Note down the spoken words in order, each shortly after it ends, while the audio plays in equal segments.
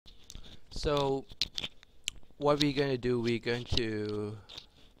So what we're going to do, we're going to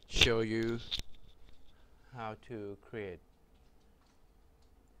show you how to create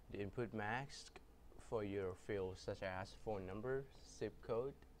the input mask for your fields such as phone number, zip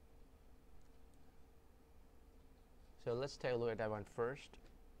code. So let's take a look at that one first.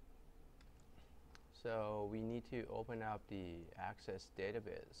 So we need to open up the Access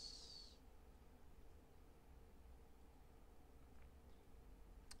database.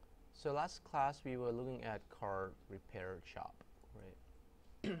 So last class we were looking at car repair shop,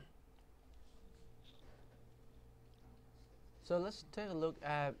 right? So let's take a look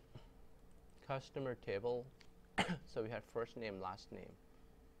at customer table. So we have first name, last name.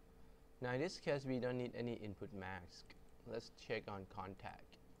 Now in this case we don't need any input mask. Let's check on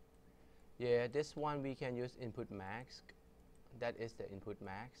contact. Yeah, this one we can use input mask. That is the input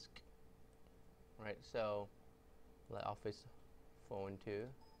mask, right? So like office phone 2,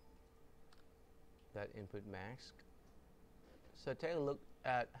 that input mask. So take a look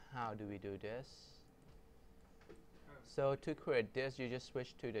at how do we do this. So to create this, you just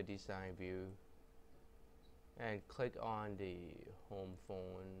switch to the design view and click on the home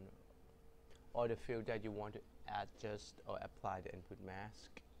phone or the field that you want to adjust or apply the input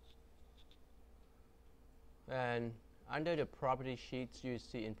mask. And under the property sheets you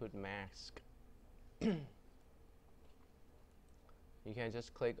see input mask. You can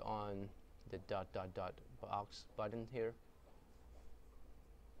just click on the dot box button here,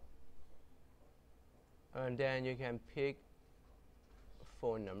 and then you can pick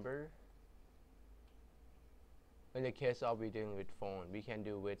phone number. In the case of we dealing with phone, we can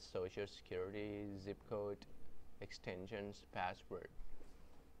do with social security, zip code, extensions, password,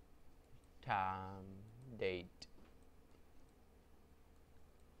 time, date.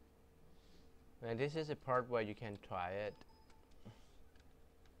 And this is a part where you can try it.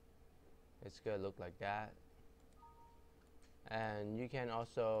 It's gonna look like that. And you can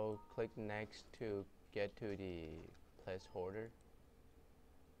also click next to get to the placeholder.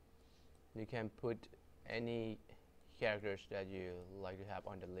 You can put any characters that you like to have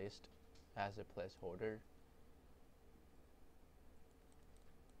on the list as a placeholder.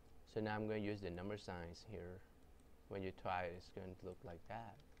 So now I'm going to use the number signs here. When you try it, it's going to look like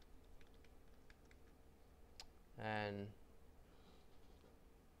that. And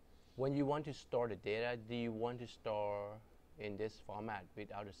when you want to store the data, do you want to store in this format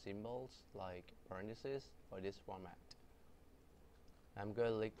without the symbols like parentheses, or this format? I'm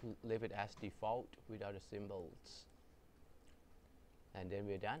going to leave it as default without the symbols. And then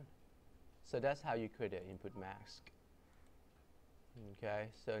we're done. So that's how you create an input mask. Okay,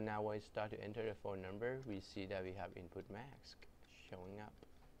 so now when we start to enter the phone number, we see that we have input mask showing up.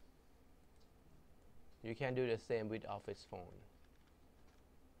 You can do the same with office phone.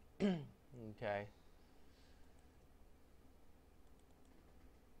 Okay.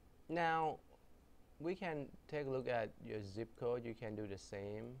 Now we can take a look at your zip code. You can do the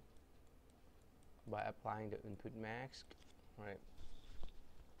same by applying the input mask, right?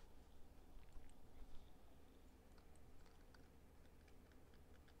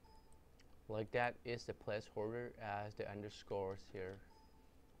 Like that is the placeholder as the underscores here.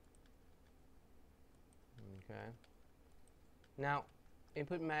 Okay. Now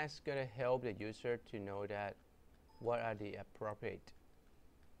input mask is going to help the user to know that what are the appropriate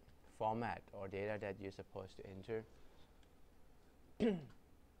format or data that you're supposed to enter.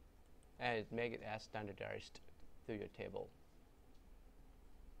 And it make it as standardized to your table.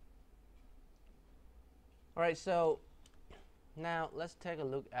 Alright, so now let's take a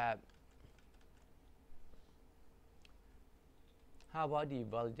look at how about the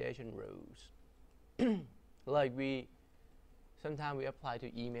validation rules. Like sometimes we apply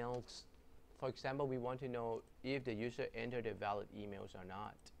to emails. For example, we want to know if the user entered the valid emails or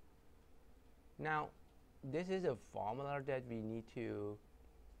not. Now this is a formula that we need to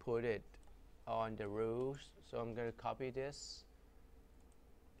put it on the rules, so I'm going to copy this.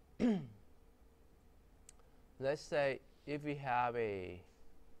 Let's say if we have a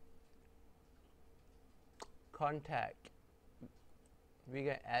contact, we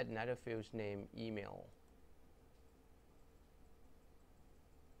can add another field's name, email,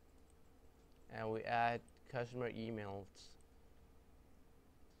 and we add customer emails.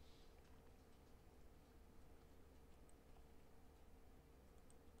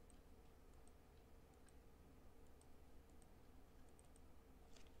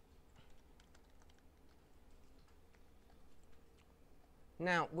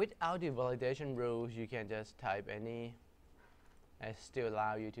 Now without the validation rules, you can just type any and still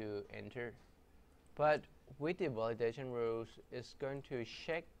allow you to enter. But with the validation rules, it's going to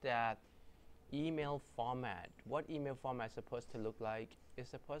check that email format. What email format is supposed to look like? It's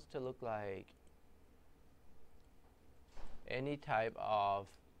supposed to look like any type of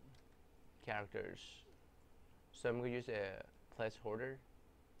characters. So I'm going to use a placeholder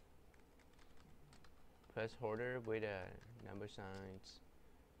with a number signs,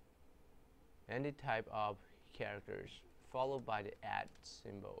 any type of characters, followed by the @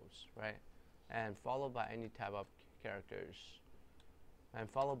 symbols, right? And followed by any type of characters, and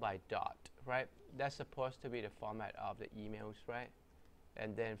followed by dot, right? That's supposed to be the format of the emails, right?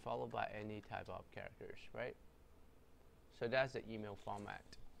 And then followed by any type of characters, right? So that's the email format.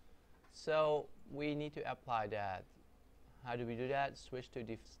 So we need to apply that. How do we do that? Switch to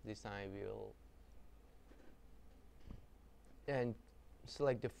design wheel and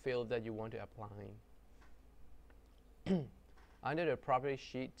select the field that you want to apply. Under the property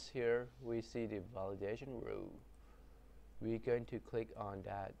sheets here, we see the validation rule. We're going to click on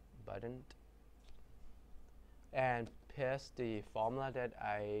that button and paste the formula that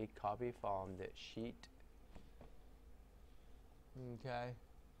I copied from the sheet. Okay,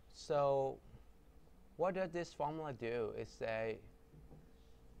 so what does this formula do? Is say,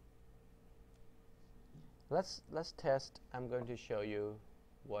 let's test. I'm going to show you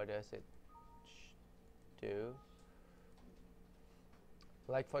what does it do.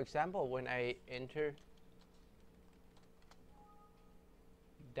 Like for example, when I enter,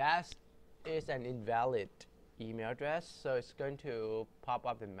 that is an invalid email address, so it's going to pop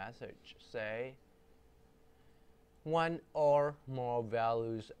up the message say one or more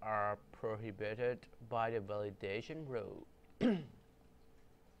values are prohibited by the validation rule.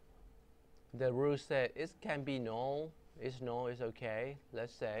 The rule said it can be null. Is null is okay.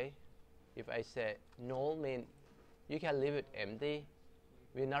 Let's say if I say null means you can leave it empty.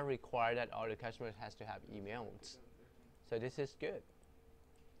 We not require that all the customers has to have emails. So this is good.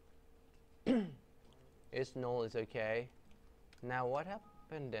 It's null is okay. Now what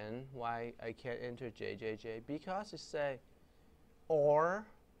happened then? Why I can't enter JJJ? Because it say or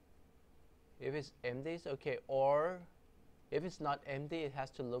if it's empty it's okay, or if it's not empty it has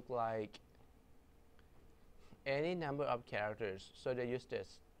to look like any number of characters. So they use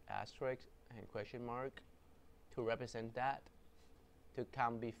this asterisk and question mark to represent that, to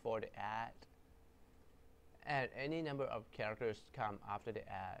come before the @ and any number of characters come after the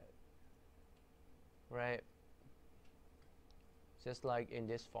 @ right? Just like in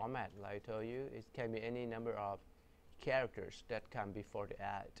this format, like I told you, it can be any number of characters that come before the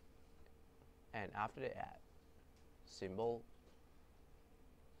 @ and after the @ symbol,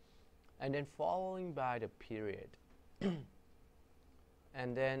 and then following by the period.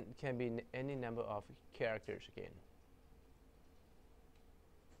 And then can be any number of characters again.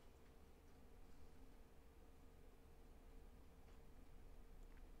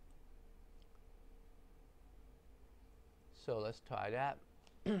 So let's try that.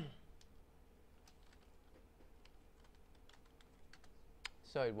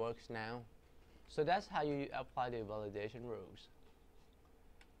 So it works now. So that's how you apply the validation rules.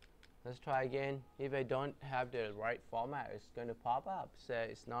 Let's try again. If I don't have the right format, it's going to pop up, say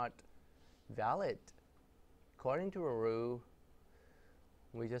it's not valid. According to a rule,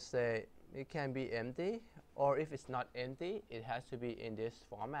 we just say it can be empty, or if it's not empty, it has to be in this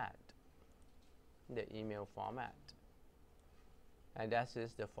format, the email format. And that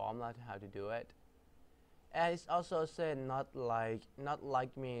is the formula how to do it. And it's also said not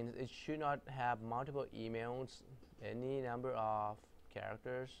like means it should not have multiple emails, any number of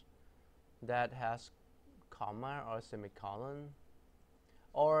characters that has comma or semicolon,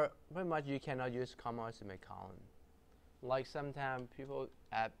 or pretty much you cannot use comma or semicolon. Like sometimes people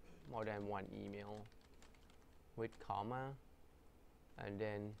add more than one email with comma and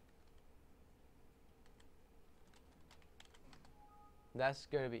then that's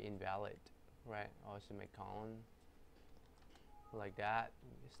going to be invalid, right? Or semicolon like that,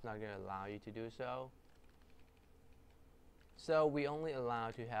 it's not going to allow you to do so. So we only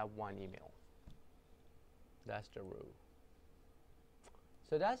allow to have one email. That's the rule.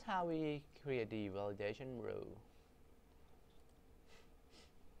 So that's how we create the validation rule.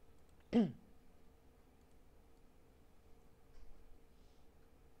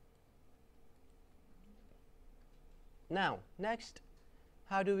 Now, next,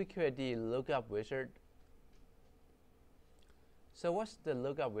 how do we create the Lookup Wizard? So what's the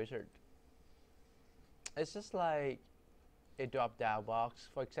Lookup Wizard? It's just like a drop-down box.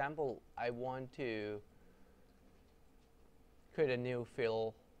 For example, I want to create a new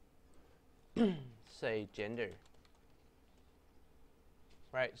field, say gender.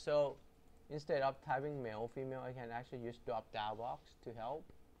 Right, so instead of typing male, female, I can actually use drop-down box to help.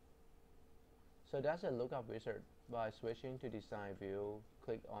 So that's a lookup wizard. By switching to design view,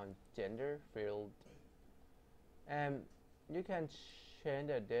 click on gender field, and you can change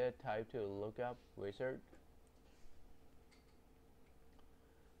the data type to lookup wizard.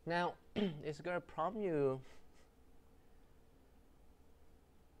 Now it's going to prompt you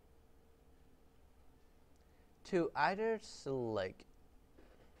to either select,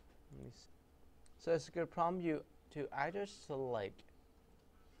 so it's going to prompt you to either select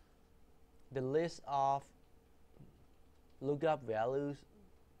the list of lookup values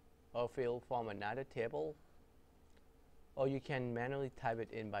or field from another table, or you can manually type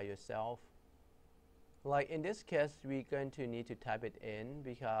it in by yourself. Like in this case, we're going to need to type it in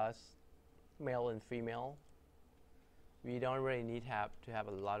because male and female, we don't really need to have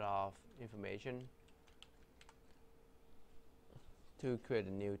a lot of information to create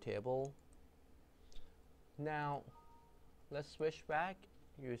a new table. Now let's switch back.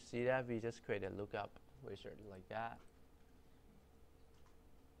 You see that we just create a lookup wizard like that.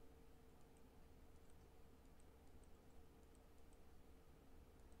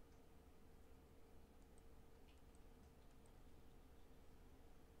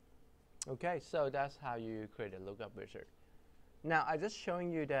 Okay, so that's how you create a lookup wizard. Now I just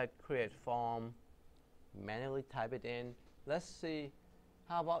showing you that create form, manually type it in. Let's see,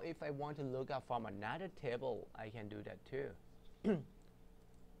 how about if I want to look up from another table, I can do that too.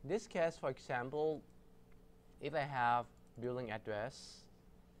 This case, for example, if I have building address,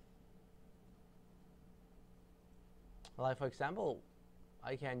 like for example,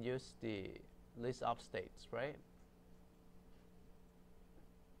 I can use the list of states, right?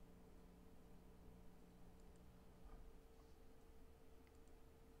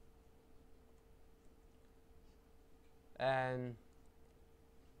 And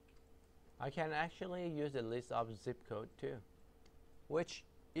I can actually use the list of zip code too, which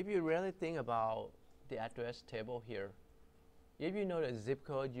if you really think about the address table here, if you know the zip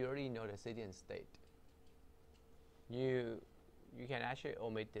code, you already know the city and state. You can actually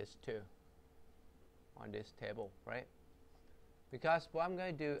omit this too on this table, right? Because what I'm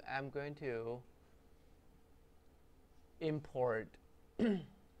going to do, I'm going to import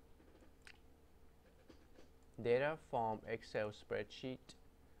data from Excel spreadsheet.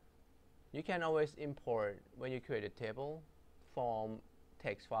 You can always import, when you create a table, from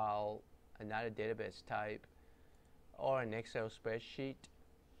text file, another database type, or an Excel spreadsheet.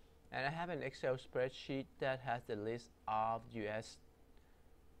 And I have an Excel spreadsheet that has the list of US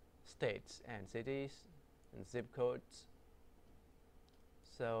states and cities and zip codes.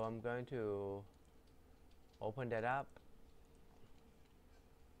 So I'm going to open that up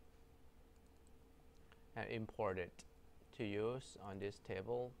and import it to use on this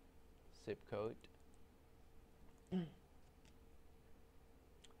table, zip code.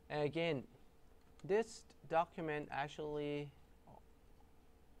 And again, this document actually,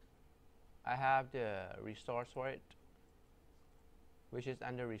 I have the resource for it, which is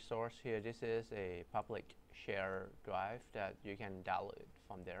under resource here. This is a public share drive that you can download it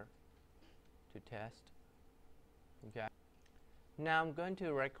from there to test. Okay. Now I'm going to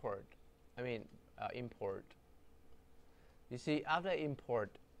import. You see, after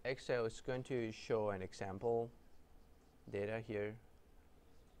import, Excel is going to show an example data here,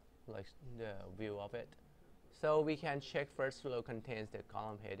 like the view of it. So we can check first row contains the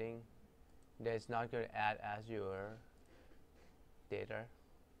column heading. That's not going to add as your data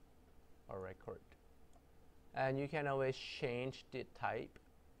or record. And you can always change the type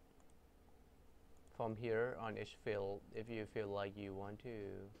from here on each field if you feel like you want to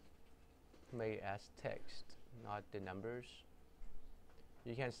make it as text, not the numbers.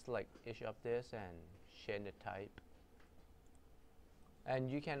 You can select each of this and change the type.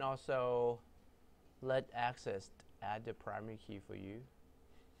 And you can also let Access add the primary key for you,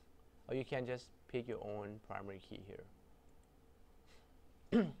 or you can just pick your own primary key here.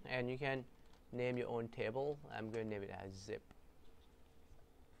 And you can name your own table. I'm going to name it as zip.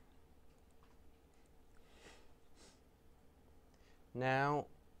 Now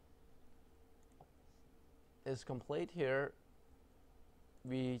it's complete here.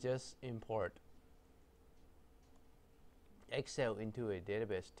 We just import Excel into a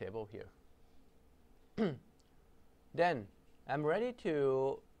database table here. Then I'm ready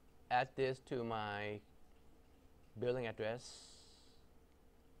to add this to my billing address.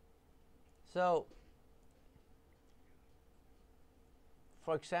 So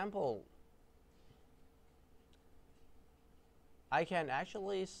for example, I can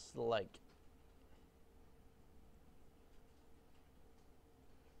actually select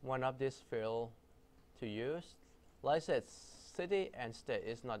one of these fields to use. Like I said, city and state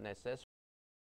is not necessary.